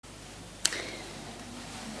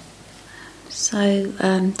So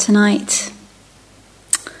tonight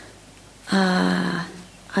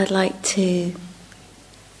I'd like to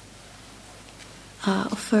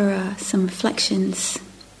offer some reflections,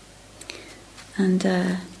 and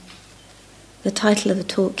the title of the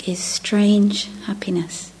talk is Strange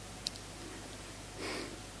Happiness.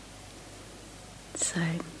 So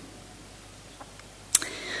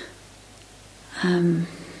I'd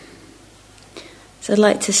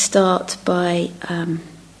like to start by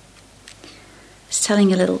just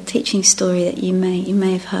telling a little teaching story that you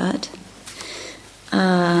may have heard.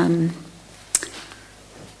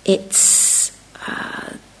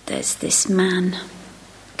 There's this man,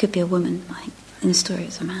 could be a woman, I think in the story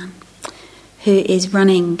it's a man, who is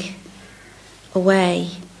running away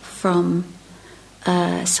from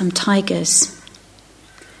some tigers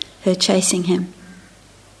who are chasing him.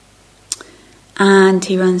 And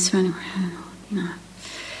he runs around,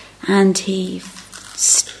 and he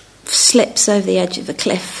slips over the edge of a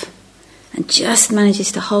cliff and just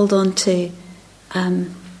manages to hold on to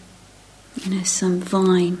some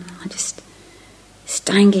vine. It's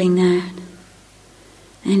dangling there,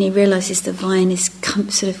 and he realises the vine is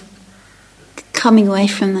sort of coming away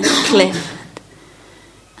from the cliff,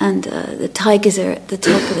 and the tigers are at the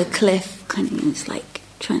top of the cliff, kind of, it's like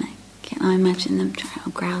trying to I imagine them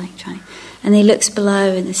growling, and he looks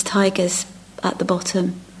below, and there's tigers at the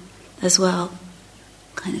bottom as well,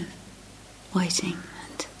 kind of waiting,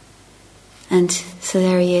 and so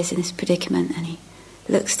there he is in this predicament, and he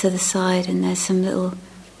looks to the side, and there's some little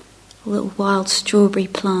wild strawberry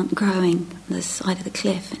plant growing on the side of the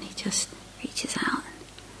cliff, and he just reaches out and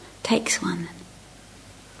takes one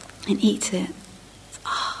and eats it.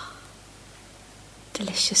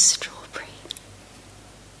 Delicious strawberry.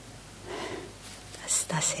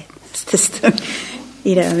 That's it. That's the story.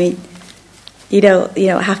 You know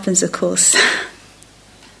what happens, of course.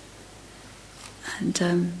 And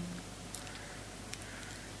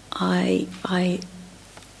I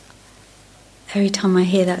every time I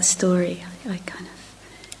hear that story,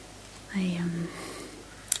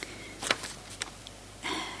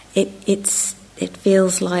 it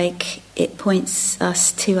feels like it points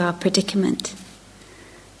us to our predicament.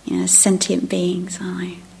 As sentient beings,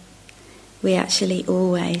 we actually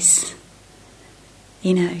always,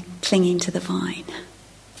 clinging to the vine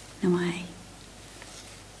in a way.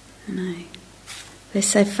 We're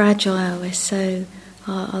so fragile. We're so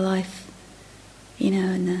our life.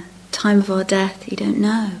 In the time of our death, you don't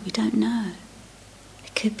know. We don't know.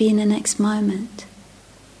 It could be in the next moment.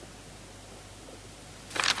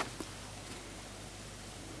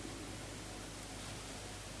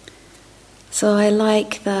 So I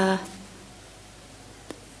like the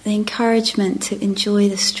encouragement to enjoy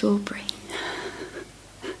the strawberry.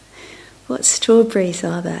 What strawberries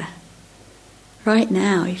are there right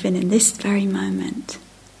now, even in this very moment?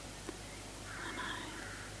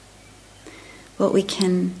 What we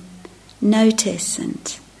can notice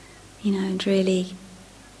and really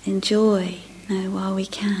enjoy while we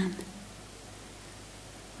can,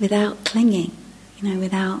 without clinging,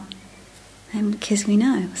 because we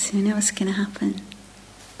know what's going to happen.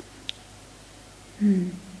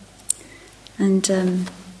 And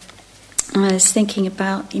I was thinking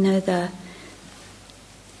about the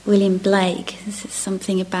William Blake. This is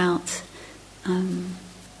something about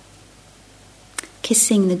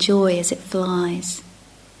kissing the joy as it flies.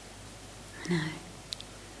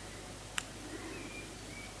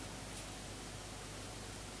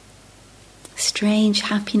 Strange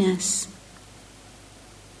happiness.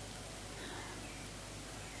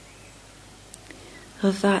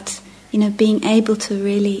 Of that, being able to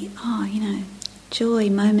really, joy,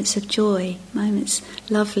 moments of joy, moments,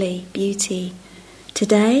 lovely, beauty.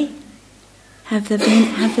 Today, have there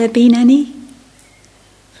been any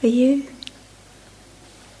for you?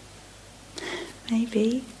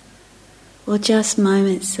 Maybe. Or just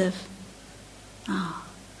moments of,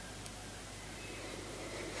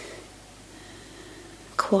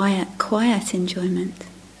 quiet enjoyment.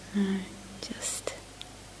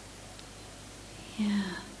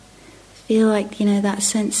 Feel like, that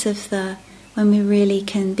sense of when we really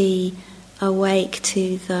can be awake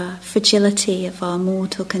to the fragility of our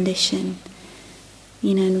mortal condition,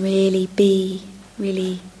 and really be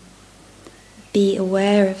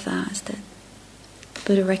aware of that, as the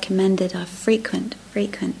Buddha recommended our frequent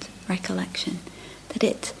recollection,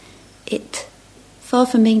 that it far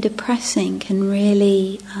from being depressing can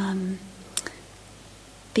really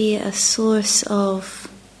be a source of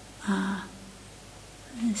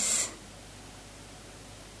this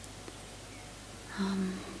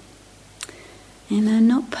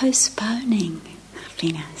not postponing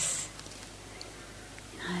happiness,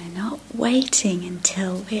 not waiting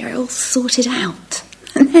until we're all sorted out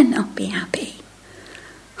and then I'll be happy.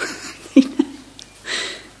 You know?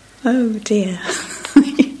 Oh dear.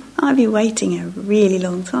 I'll be waiting a really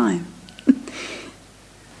long time.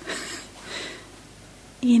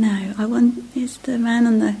 You know, I wonder, is the man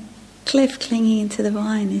on the cliff clinging to the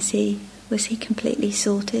vine, was he completely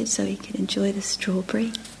sorted so he could enjoy the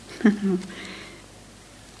strawberry?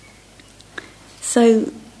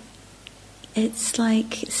 So it's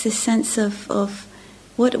like, it's this sense of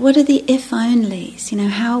what are the if-onlys? You know,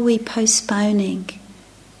 how are we postponing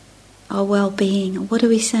our well-being? Or what are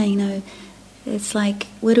we saying? You know, it's like,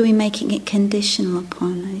 what are we making it conditional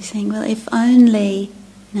upon? Are you saying, well, if only,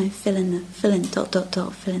 you know, fill in fill in the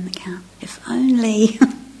gap. If only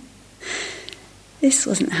this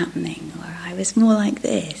wasn't happening, or I was more like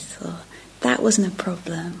this, or that wasn't a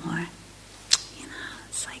problem, or, you know,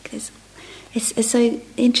 it's like this. It's so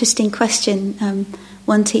interesting question.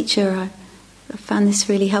 One teacher I found this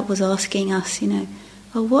really helpful was asking us, you know,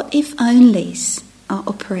 well, what if onlys are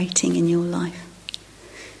operating in your life?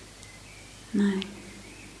 No.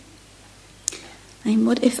 I mean,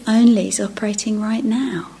 what if onlys are operating right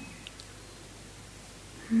now?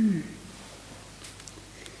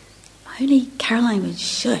 Only Caroline would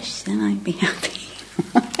shush, then I'd be happy.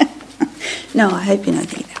 No, I hope you're not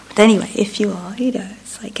thinking that. But anyway, if you are, you know,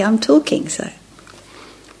 it's like I'm talking, so.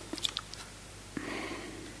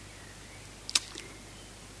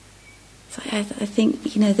 So I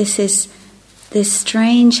think, you know, this is this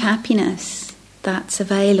strange happiness that's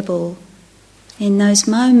available in those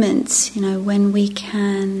moments, you know, when we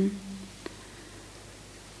can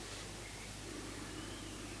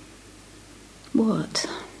what?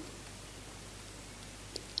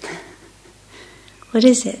 What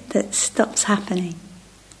is it that stops happening?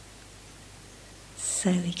 So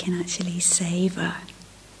we can actually savour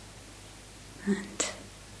and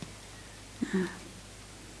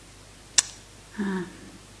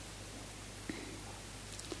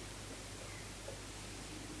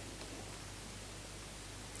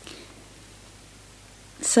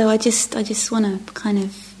so I just want to kind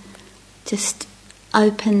of just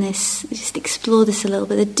open this, just explore this a little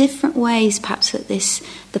bit, the different ways perhaps that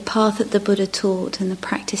the path that the Buddha taught and the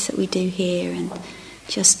practice that we do here, and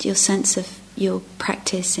just your sense of your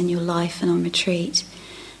practice in your life and on retreat,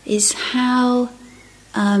 is how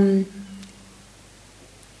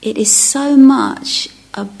it is so much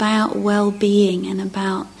about well-being and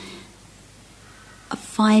about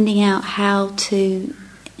finding out how to,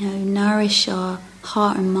 you know, nourish our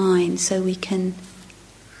heart and mind so we can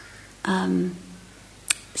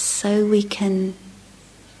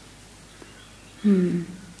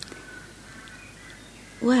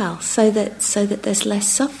so that there's less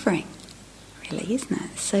suffering, really, isn't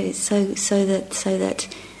it? So that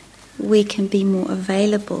we can be more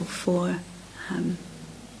available for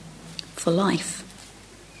life.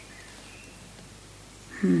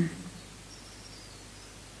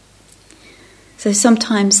 So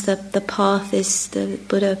sometimes the path is the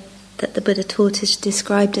Buddha taught is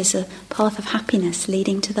described as a path of happiness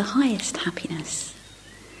leading to the highest happiness.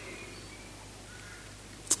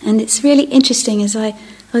 And it's really interesting, as I've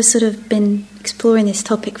sort of been exploring this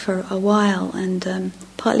topic for a while, and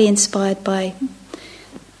partly inspired by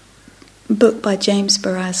a book by James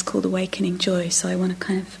Baraz called Awakening Joy, so I want to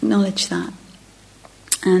kind of acknowledge that.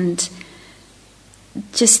 And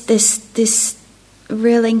just this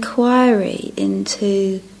real inquiry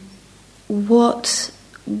into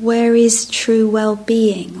where is true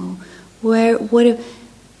well-being, or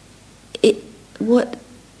what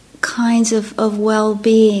kinds of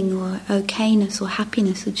well-being or okayness or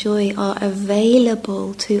happiness or joy are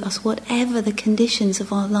available to us, whatever the conditions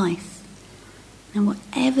of our life, and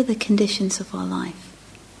whatever the conditions of our life.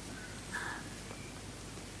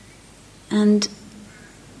 And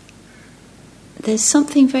there's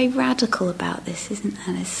something very radical about this, isn't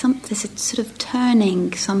there? There's a sort of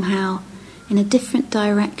turning somehow in a different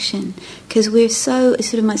direction, because we're so,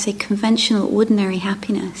 sort of might say, conventional, ordinary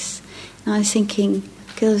happiness. And I was thinking,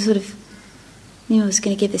 because I was sort of, I was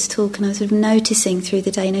going to give this talk, and I was sort of noticing through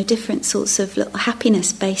the day, different sorts of little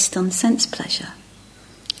happiness based on sense pleasure.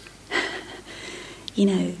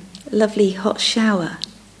 Lovely hot shower.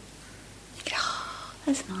 Oh,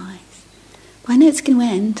 that's nice. Well, I know it's going to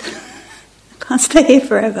end. I can't stay here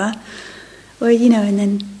forever. Or, and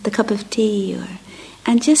then the cup of tea,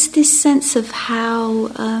 and just this sense of how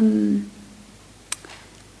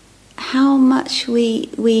much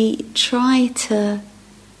we try to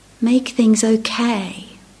make things okay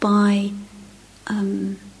by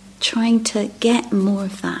trying to get more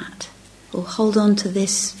of that, or hold on to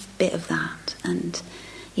this bit of that, and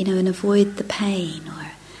and avoid the pain,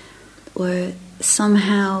 or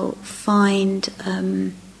somehow find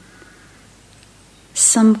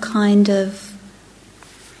some kind of,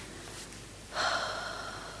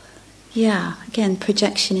 again,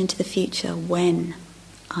 projection into the future. When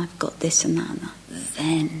I've got this and that,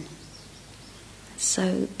 then.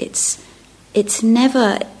 So it's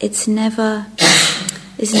never, isn't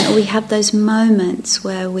it? We have those moments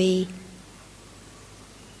where we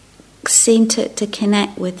seem to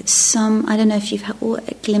connect with some, I don't know if you've had all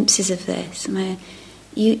glimpses of this. I mean,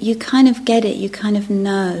 you kind of get it, you kind of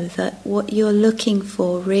know that what you're looking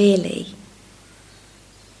for really,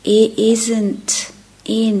 it isn't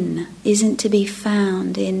to be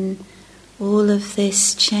found in all of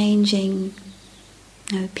this changing,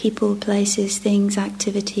 people, places, things,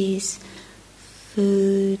 activities,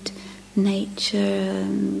 food, nature,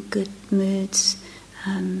 good moods,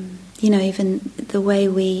 even the way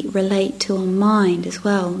we relate to our mind as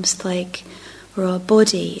well, almost like, or our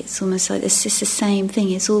body, it's almost like it's just the same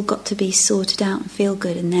thing. It's all got to be sorted out and feel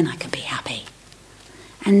good, and then I can be happy.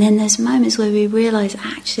 And then there's moments where we realise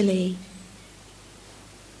actually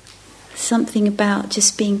something about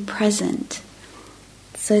just being present.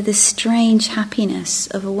 So the strange happiness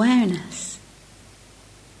of awareness.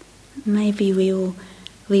 Maybe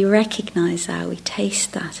we recognise that, we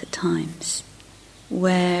taste that at times,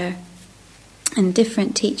 where, and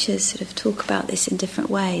different teachers sort of talk about this in different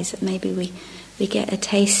ways, that maybe we get a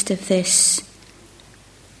taste of this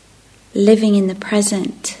living in the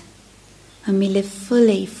present, and we live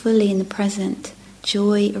fully in the present,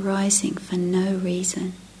 joy arising for no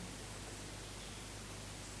reason.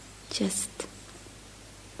 Just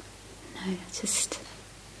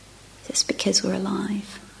because we're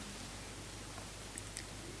alive.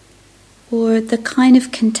 Or the kind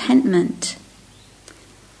of contentment.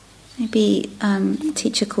 Maybe a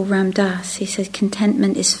teacher called Ram Dass, he says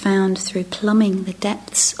contentment is found through plumbing the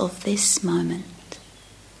depths of this moment.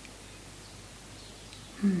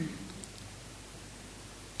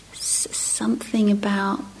 Something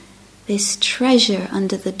about this treasure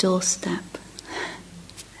under the doorstep.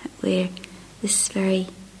 It's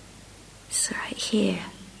right here,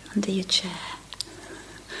 under your chair,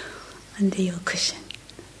 under your cushion.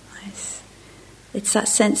 It's that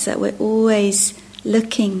sense that we're always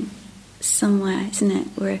looking somewhere, isn't it?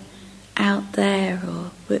 We're out there,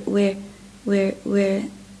 or we're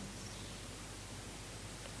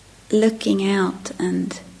looking out,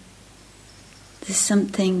 and there's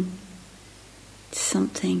something.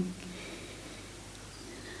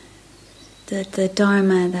 The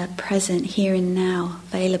Dharma, that present here and now,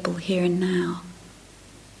 available here and now,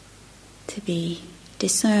 to be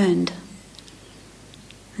discerned.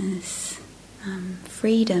 This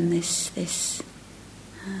freedom, this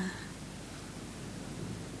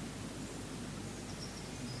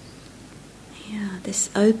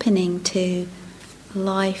opening to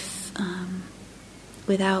life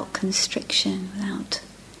without constriction, without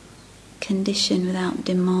condition, without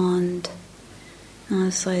demand.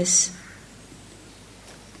 So I was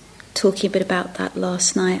talking a bit about that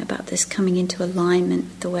last night, about this coming into alignment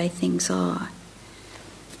with the way things are.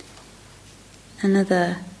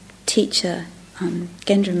 Another teacher,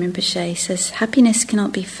 Gendra Rinpoche, says happiness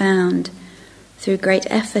cannot be found through great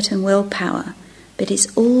effort and willpower, but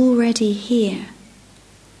it's already here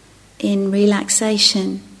in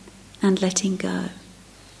relaxation and letting go.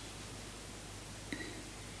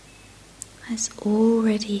 It's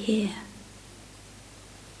already here.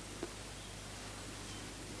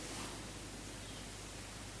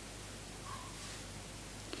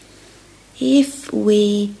 If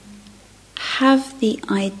we have the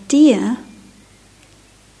idea,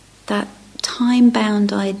 that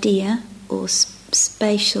time-bound idea or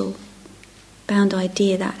spatial-bound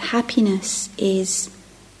idea that happiness is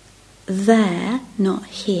there, not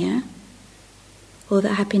here, or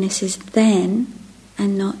that happiness is then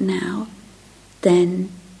and not now, then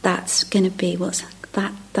that's going to be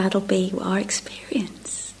that'll be our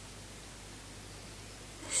experience.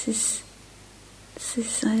 This is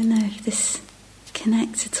I don't know if this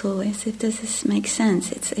connects at all. Does this make sense?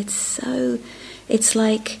 It's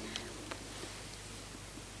like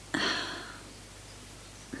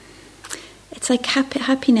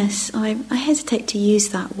happiness. I hesitate to use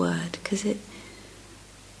that word because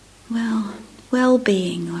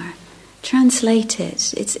well-being, or translate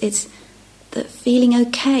it. It's that feeling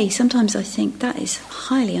okay. Sometimes I think that is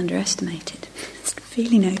highly underestimated. It's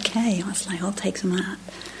feeling okay. I was like, I'll take some of that.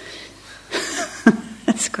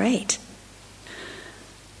 That's great.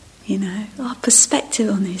 Our perspective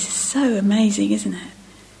on this is so amazing, isn't it?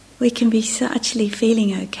 We can be actually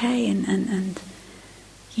feeling okay, and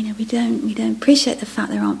we don't appreciate the fact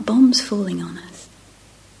there aren't bombs falling on us.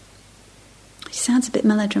 sounds a bit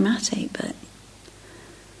melodramatic, but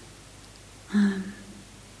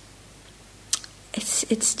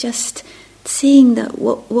it's just seeing that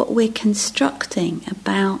what we're constructing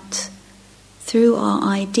about, through our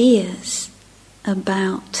ideas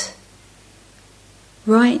about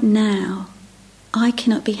right now, I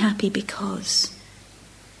cannot be happy because,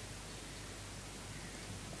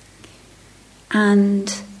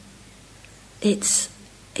 and that's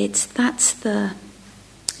the,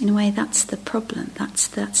 in a way, that's the problem. That's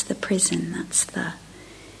the prison.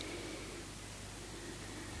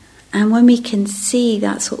 And when we can see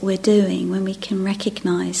that's what we're doing, when we can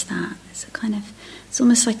recognise that, it's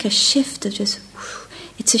almost like a shift of just,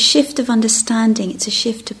 it's a shift of understanding, it's a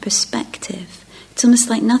shift of perspective. It's almost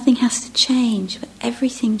like nothing has to change, but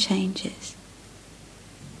everything changes.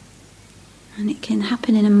 And it can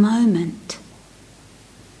happen in a moment.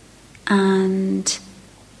 And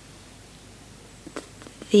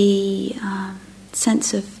the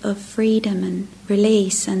sense of freedom and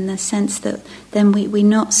release, and the sense that then we're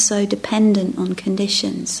not so dependent on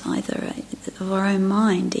conditions either, of our own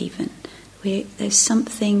mind even. There's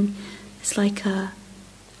something, it's like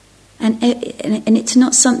and it's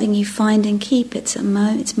not something you find and keep. It's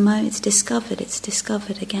discovered. It's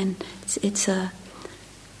discovered again. It's an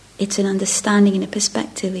understanding and a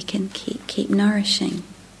perspective we can keep nourishing.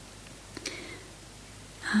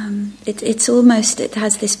 It's almost, it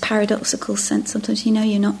has this paradoxical sense. Sometimes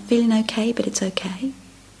you're not feeling okay, but it's okay.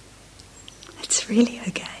 It's really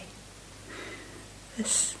okay.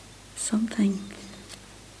 There's something.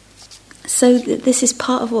 So this is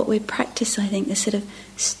part of what we practice, I think, the sort of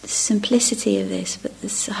simplicity of this, but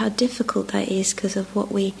how difficult that is because of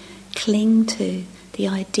what we cling to, the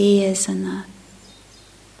ideas and the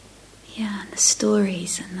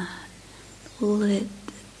stories and all the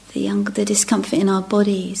discomfort in our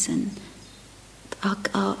bodies and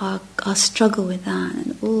our struggle with that,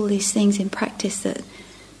 and all these things in practice that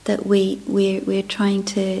we're trying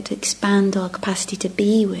to expand our capacity to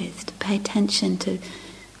be with, to pay attention, to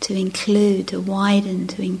include, to widen,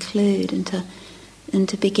 to include, and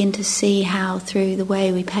to begin to see how through the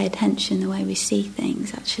way we pay attention, the way we see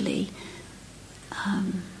things, actually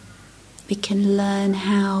we can learn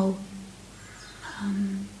how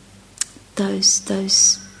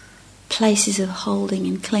those places of holding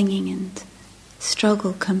and clinging and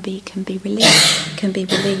struggle can be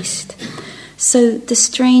released. So the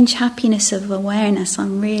strange happiness of awareness,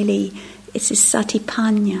 it's this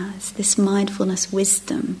satipanya, it's this mindfulness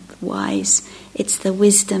wisdom, wise. It's the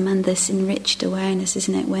wisdom and this enriched awareness,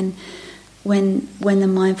 isn't it? When the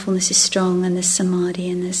mindfulness is strong and there's samadhi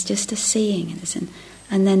and there's just a seeing,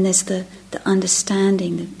 and then there's the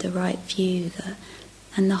understanding, the right view,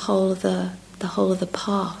 and the whole of the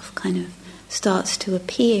path kind of starts to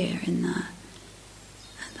appear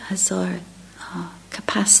as our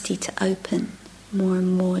capacity to open more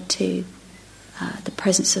and more to the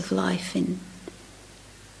presence of life in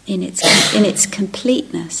its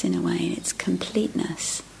completeness, in a way, in its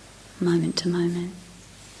completeness, moment to moment.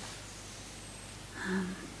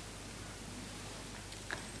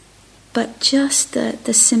 But just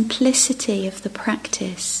the simplicity of the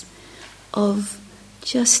practice of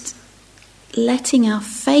just letting our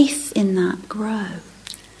faith in that grow.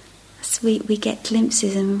 So we get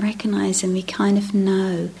glimpses and recognise, and we kind of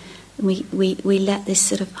know. We let this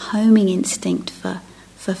sort of homing instinct for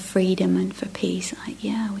freedom and for peace.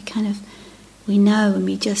 We know, and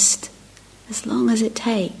we just, as long as it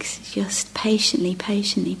takes, just patiently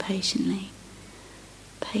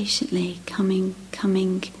coming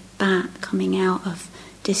back, coming out of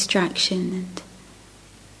distraction and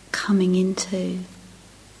coming into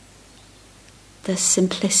the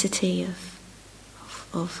simplicity of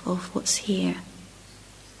what's here.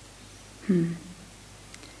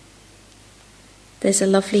 There's a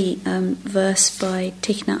lovely verse by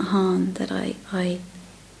Thich Nhat Hanh that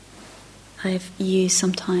I've used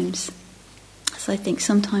sometimes. So I think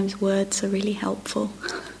sometimes words are really helpful.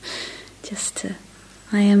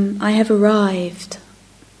 I have arrived.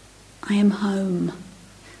 I am home.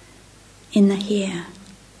 In the here.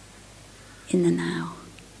 In the now.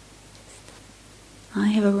 I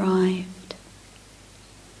have arrived.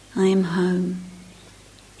 I am home.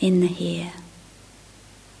 In the here.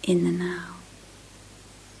 In the now.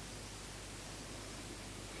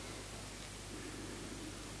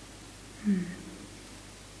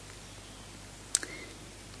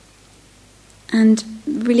 And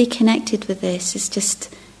really connected with this is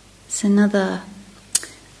it's another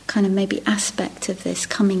kind of maybe aspect of this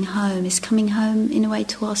coming home in a way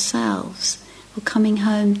to ourselves, or coming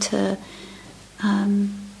home to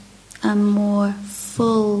a more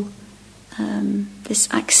full this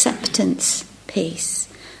acceptance piece.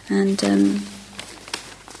 And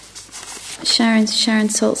Sharon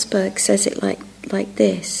Salzberg says it like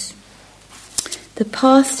this: the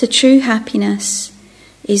path to true happiness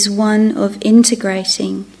is one of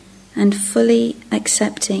integrating and fully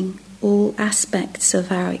accepting all aspects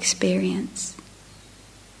of our experience.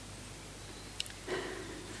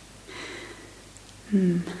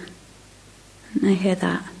 I hear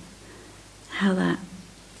that, how that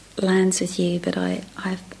lands with you, but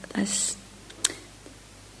there's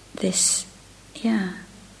this,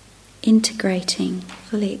 integrating,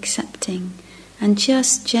 fully accepting, and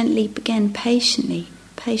just gently begin patiently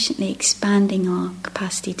expanding our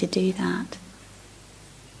capacity to do that.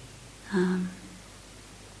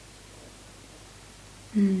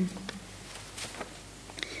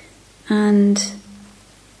 And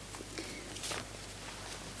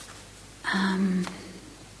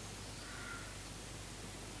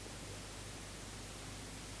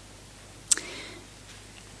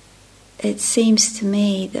it seems to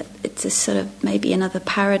me that it's a sort of maybe another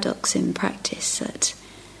paradox in practice, that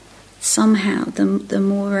somehow the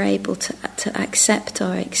more we're able to accept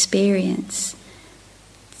our experience,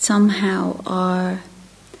 somehow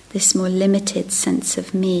this more limited sense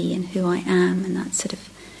of me and who I am, and that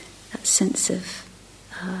sense of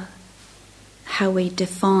how we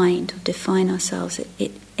define ourselves,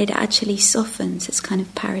 it actually softens. It's kind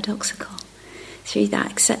of paradoxical. Through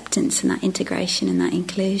that acceptance and that integration and that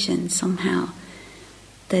inclusion, somehow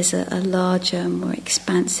there's a larger, more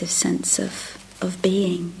expansive sense of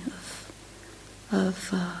being,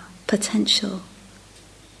 of potential.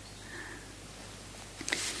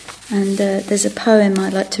 And there's a poem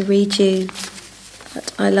I'd like to read you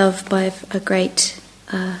that I love by a great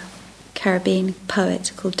Caribbean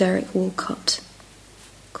poet called Derek Walcott,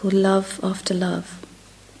 called Love After Love.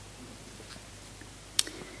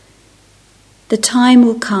 The time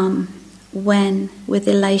will come when, with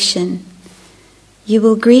elation, you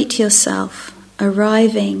will greet yourself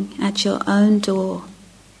arriving at your own door,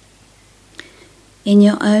 in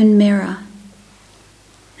your own mirror,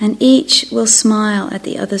 and each will smile at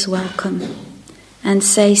the other's welcome and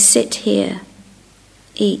say, "Sit here,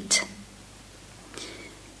 eat."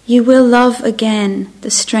 You will love again the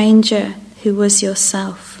stranger who was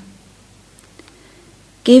yourself.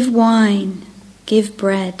 Give wine, give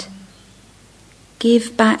bread.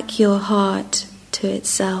 Give back your heart to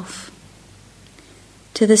itself,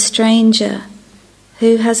 to the stranger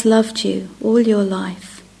who has loved you all your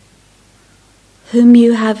life, whom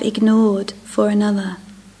you have ignored for another,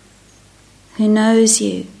 who knows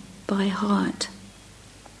you by heart.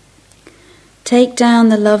 Take down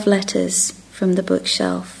the love letters from the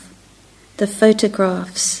bookshelf, the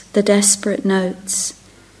photographs, the desperate notes.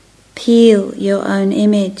 Peel your own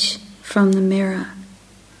image from the mirror.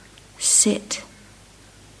 Sit.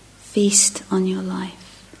 Feast on your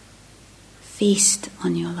life. Feast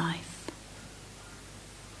on your life.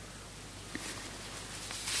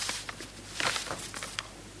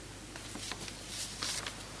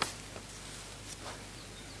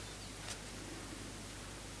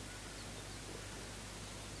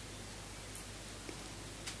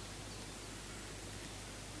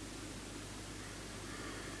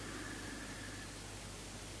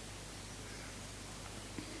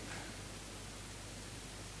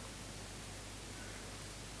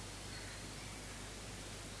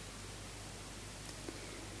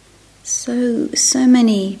 So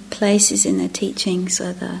many places in the teachings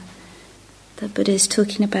where the Buddha is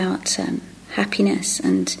talking about happiness,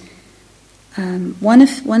 and one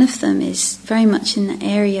of them is very much in the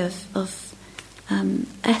area of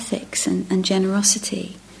ethics and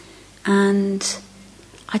generosity. And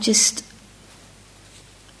I just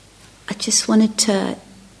wanted to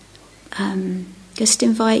just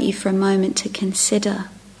invite you for a moment to consider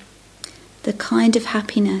the kind of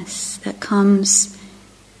happiness that comes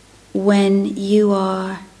when you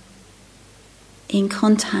are in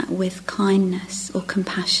contact with kindness or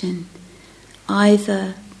compassion,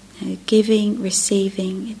 either giving,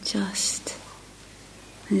 receiving,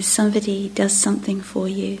 and somebody does something for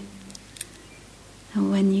you, and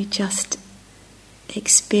when you just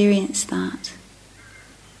experience that.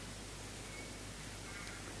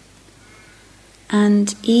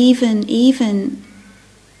 And even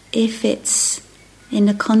if it's in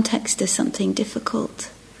the context of something difficult,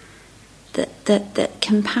 that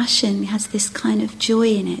compassion has this kind of joy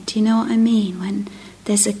in it. Do you know what I mean? When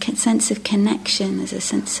there's a sense of connection, there's a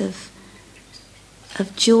sense of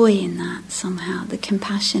joy in that somehow. The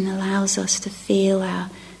compassion allows us to feel our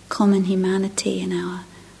common humanity and our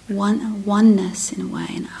oneness in a way,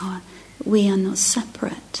 and we are not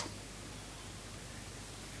separate.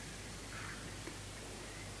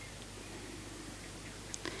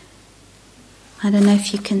 I don't know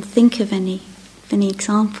if you can think of any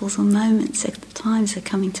examples or moments at the times are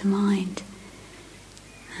coming to mind.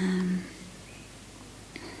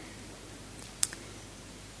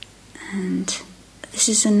 And this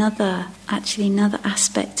is another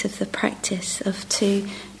aspect of the practice of to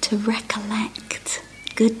recollect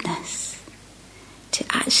goodness, to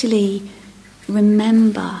actually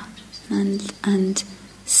remember and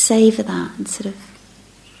savour that, and sort of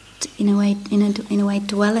in a way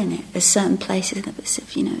dwell in it. There's certain places that sort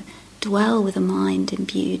of, dwell with a mind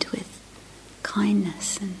imbued with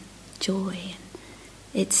kindness and joy, and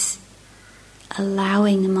it's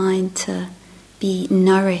allowing the mind to be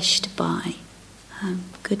nourished by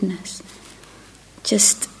goodness.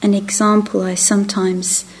 Just an example I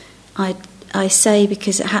sometimes I say,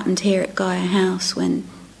 because it happened here at Gaia House when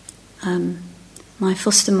my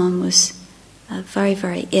foster mum was very,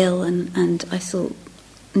 very ill, and I thought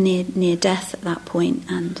near death at that point,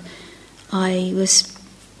 and I was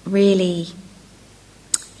really,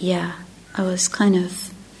 I was kind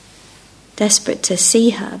of desperate to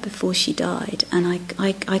see her before she died, and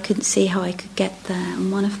I couldn't see how I could get there.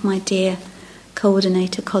 And one of my dear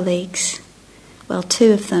coordinator colleagues, well,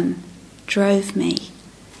 two of them, drove me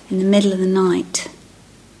in the middle of the night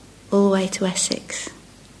all the way to Essex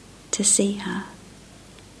to see her.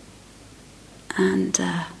 And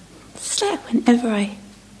it's like whenever I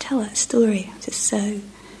tell that story, I'm just so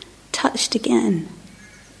touched again,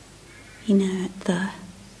 at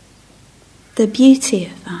the beauty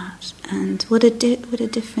of that, and what a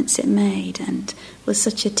difference it made, and was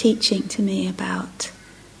such a teaching to me about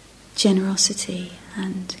generosity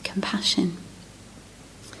and compassion.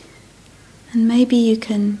 And maybe you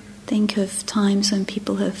can think of times when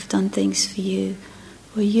people have done things for you,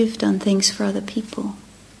 or you've done things for other people.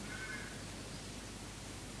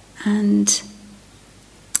 And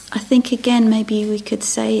I think again, maybe we could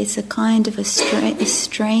say it's a kind of a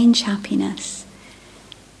strange happiness,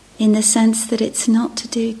 in the sense that it's not to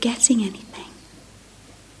do with getting anything.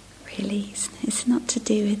 Really, it's not to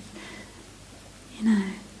do with,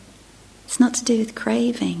 it's not to do with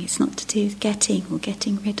craving. It's not to do with getting or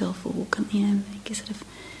getting rid of, or sort of.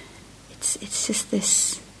 It's just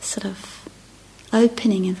this sort of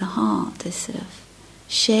opening of the heart, this sort of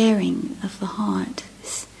sharing of the heart,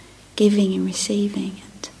 this giving and receiving,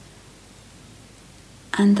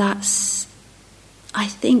 and that's. I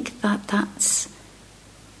think that's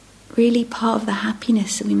really part of the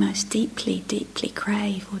happiness that we most deeply, deeply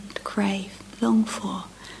crave, long for.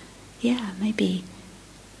 Yeah, maybe.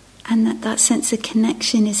 And that sense of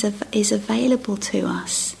connection is available to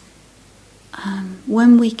us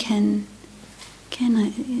when we can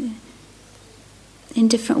in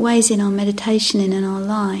different ways in our meditation and in our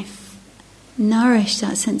life, nourish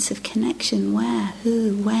that sense of connection. Where,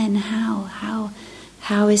 who, when,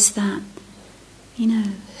 how is that?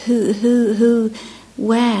 Who,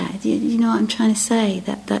 where? You know what I'm trying to say?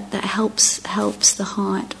 That helps the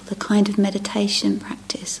heart, or the kind of meditation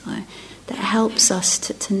practice, or that helps us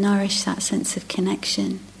to nourish that sense of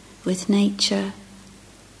connection with nature,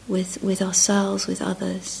 with ourselves, with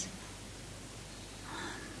others.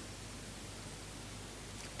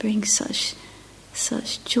 Brings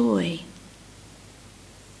such joy.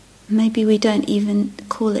 Maybe we don't even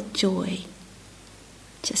call it joy,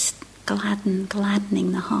 just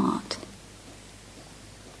gladdening the heart.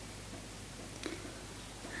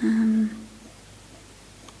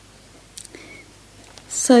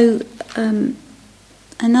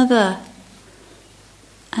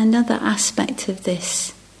 Another aspect of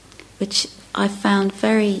this, which I found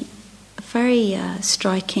very, very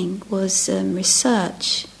striking, was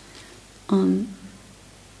research on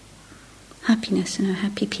happiness and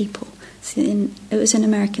happy people. It was an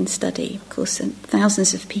American study, of course, and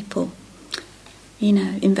thousands of people,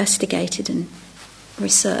 investigated and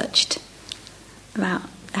researched about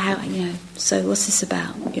how, so what's this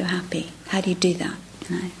about? You're happy. How do you do that?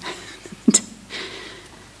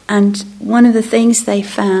 And one of the things they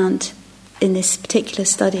found in this particular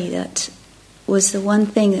study that was the one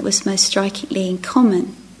thing that was most strikingly in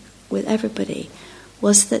common with everybody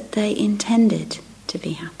was that they intended to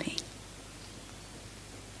be happy.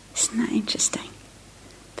 Isn't that interesting?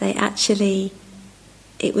 They actually,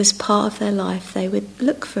 it was part of their life. They would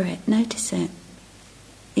look for it, notice it.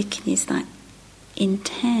 It can use that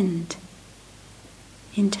intend.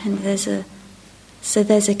 There's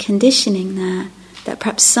a conditioning there that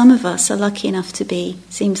perhaps some of us are lucky enough to be,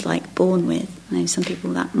 seems like, born with. I know some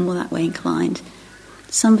people are more that way inclined.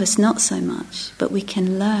 Some of us not so much, but we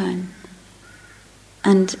can learn.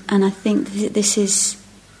 And I think this is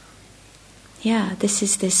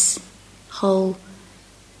this whole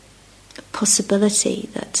possibility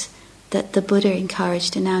that that the Buddha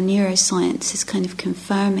encouraged, and now neuroscience is kind of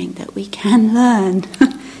confirming that we can learn.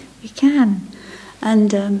 We can.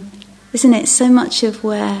 And isn't it, so much of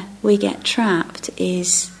where we get trapped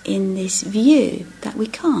is in this view that we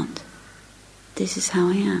can't. This is how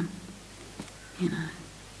I am,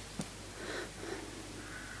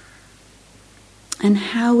 And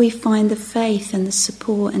how we find the faith and the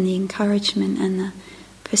support and the encouragement and the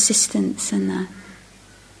persistence and the,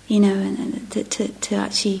 and to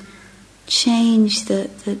actually change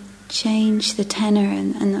the tenor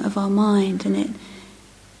and of our mind, and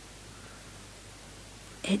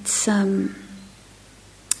it's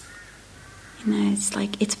it's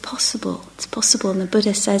like it's possible. It's possible, and the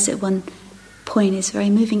Buddha says at one point, is very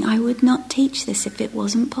moving. I would not teach this if it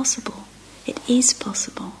wasn't possible. It is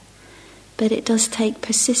possible, but it does take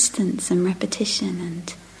persistence and repetition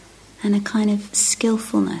and a kind of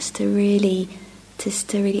skillfulness to really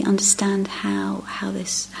understand how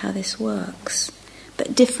this works.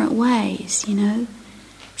 But different ways,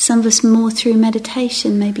 Some of us more through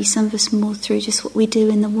meditation, maybe some of us more through just what we do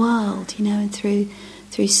in the world, and through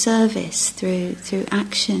service, through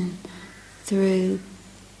action, through,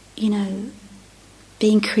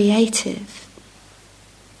 being creative.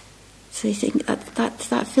 So you think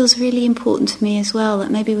that feels really important to me as well. That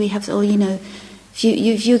maybe we have,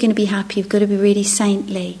 if you're going to be happy, you've got to be really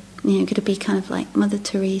saintly. You've got to be kind of like Mother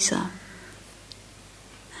Teresa.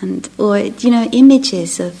 Or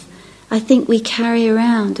images of, I think we carry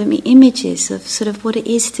around, images of sort of what it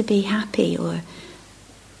is to be happy,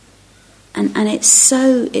 and it's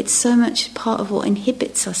so much part of what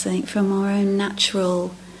inhibits us, I think, from our own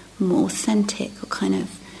natural, more authentic, or kind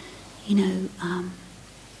of,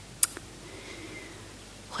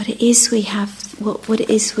 what it is we have, what it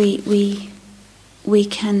is we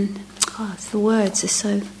can. The words are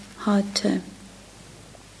so hard to.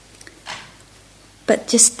 But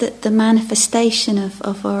just the manifestation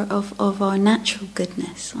of our natural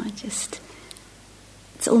goodness,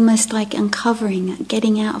 it's almost like uncovering,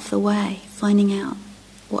 getting out of the way, finding out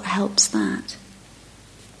what helps that.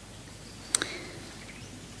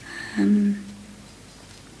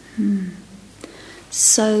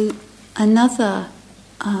 So another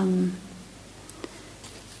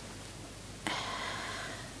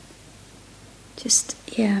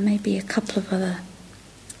maybe a couple of other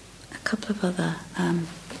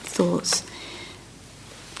thoughts.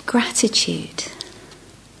 Gratitude.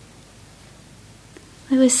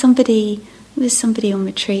 There was somebody on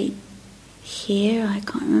retreat here, I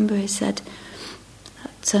can't remember, who said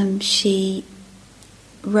that she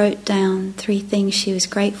wrote down 3 things she was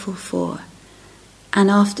grateful for,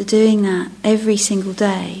 and after doing that every single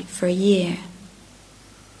day for a year,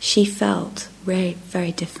 she felt very,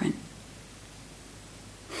 very different.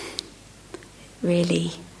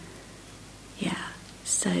 Really,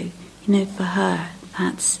 so for her,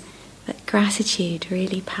 that gratitude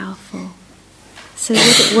really powerful. So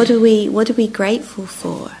what are we grateful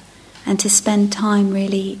for, and to spend time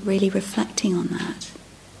really, really reflecting on that.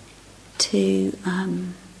 To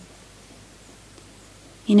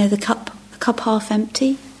the cup half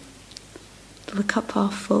empty, the cup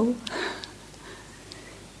half full.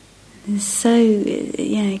 And so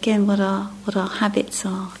again, what our habits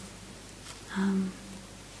are.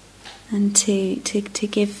 And to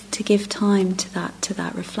give time to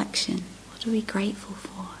that reflection. What are we grateful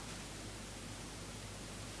for?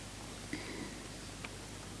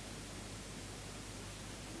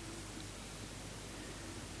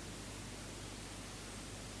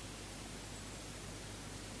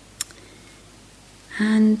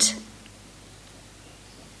 And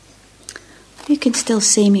you can still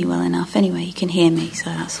see me well enough. Anyway, you can hear me, so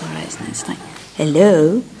that's all right, isn't it? It's like,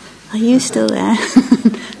 hello. Are you still there?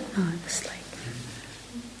 Oh, it's like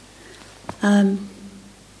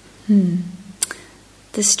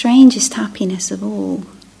the strangest happiness of all,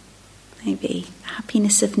 maybe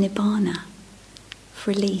happiness of nibbana, of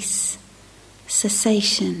release,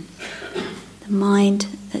 cessation, the mind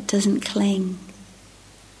that doesn't cling,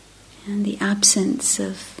 and the absence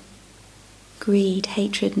of greed,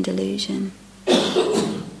 hatred, and delusion,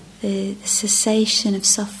 the cessation of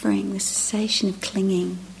suffering, the cessation of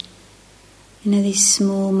clinging. These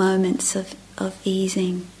small moments of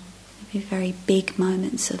easing, maybe very big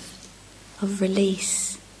moments of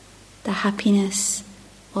release, the happiness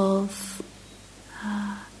of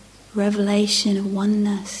revelation of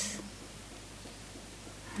oneness,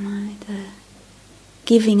 the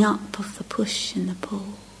giving up of the push and the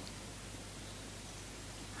pull,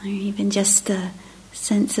 or even just a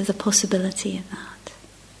sense of the possibility of that.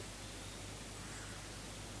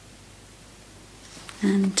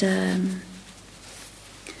 And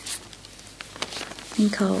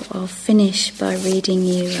think I'll finish by reading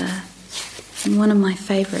you one of my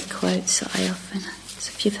favourite quotes that I often... So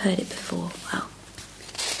if you've heard it before, well,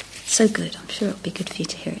 so good. I'm sure it'll be good for you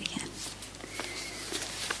to hear it again.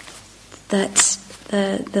 That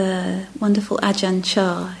the wonderful Ajahn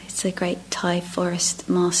Chah, it's a great Thai forest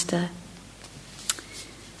master,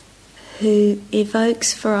 who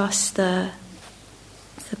evokes for us the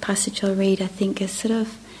passage I'll read, I think, a sort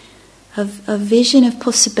of a vision of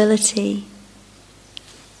possibility,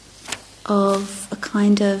 of a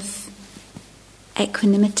kind of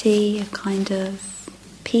equanimity, a kind of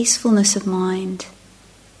peacefulness of mind,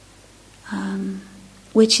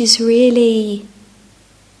 which is really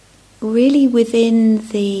within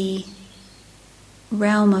the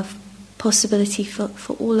realm of possibility for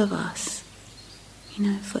all of us,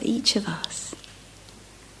 for each of us.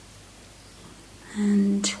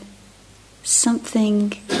 And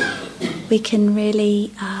something we can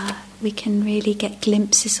really get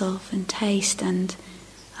glimpses of and taste, and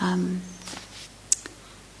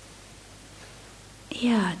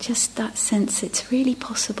just that sense it's really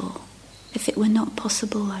possible. If it were not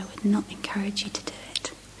possible, I would not encourage you to do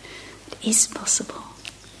it. It is possible.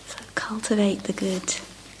 So cultivate the good.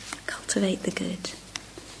 Cultivate the good.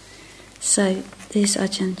 So this is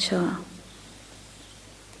Ajahn Chah.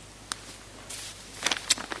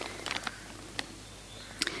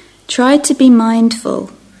 Try to be mindful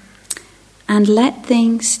and let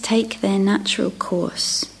things take their natural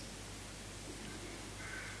course.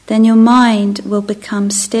 Then your mind will become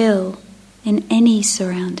still in any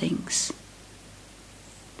surroundings,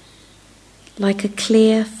 like a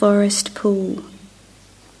clear forest pool.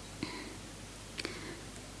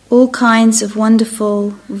 All kinds of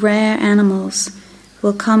wonderful, rare animals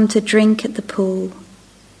will come to drink at the pool,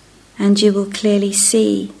 and you will clearly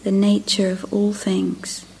see the nature of all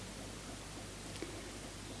things.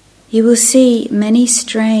 You will see many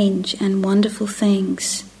strange and wonderful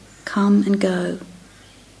things come and go,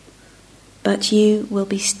 but you will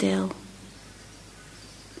be still.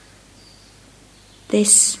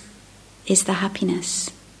 This is the happiness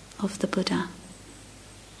of the Buddha.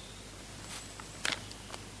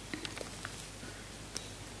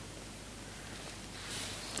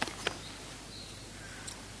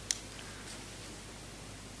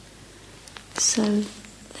 So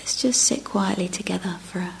let's just sit quietly together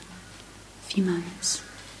for a few moments.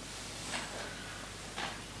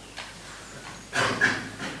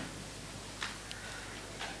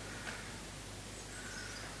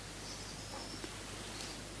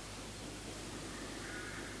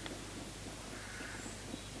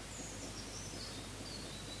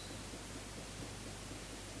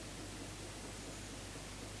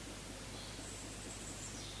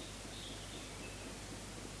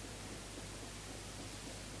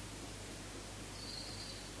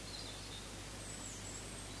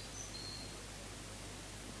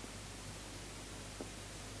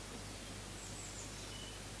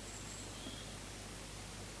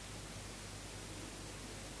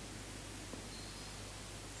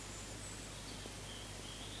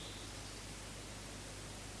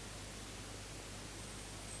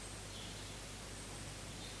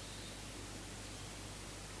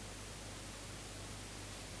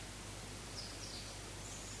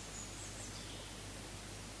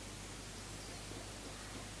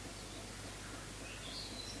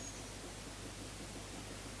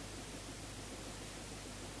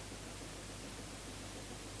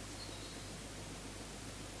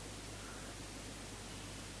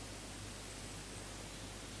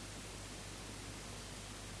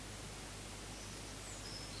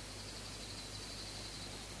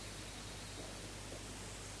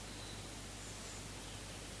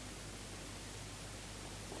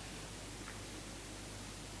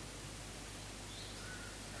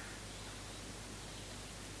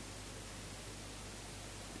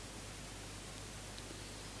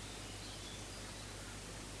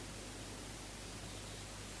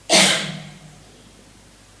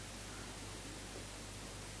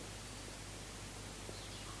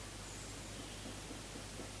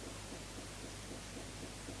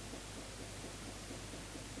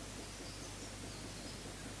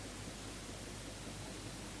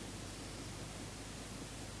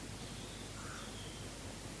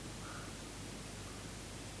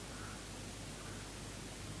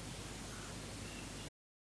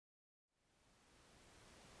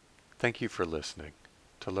 Thank you for listening.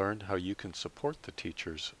 To learn how you can support the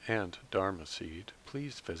teachers and Dharma Seed,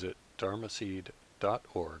 please visit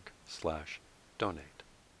dharmaseed.org/donate.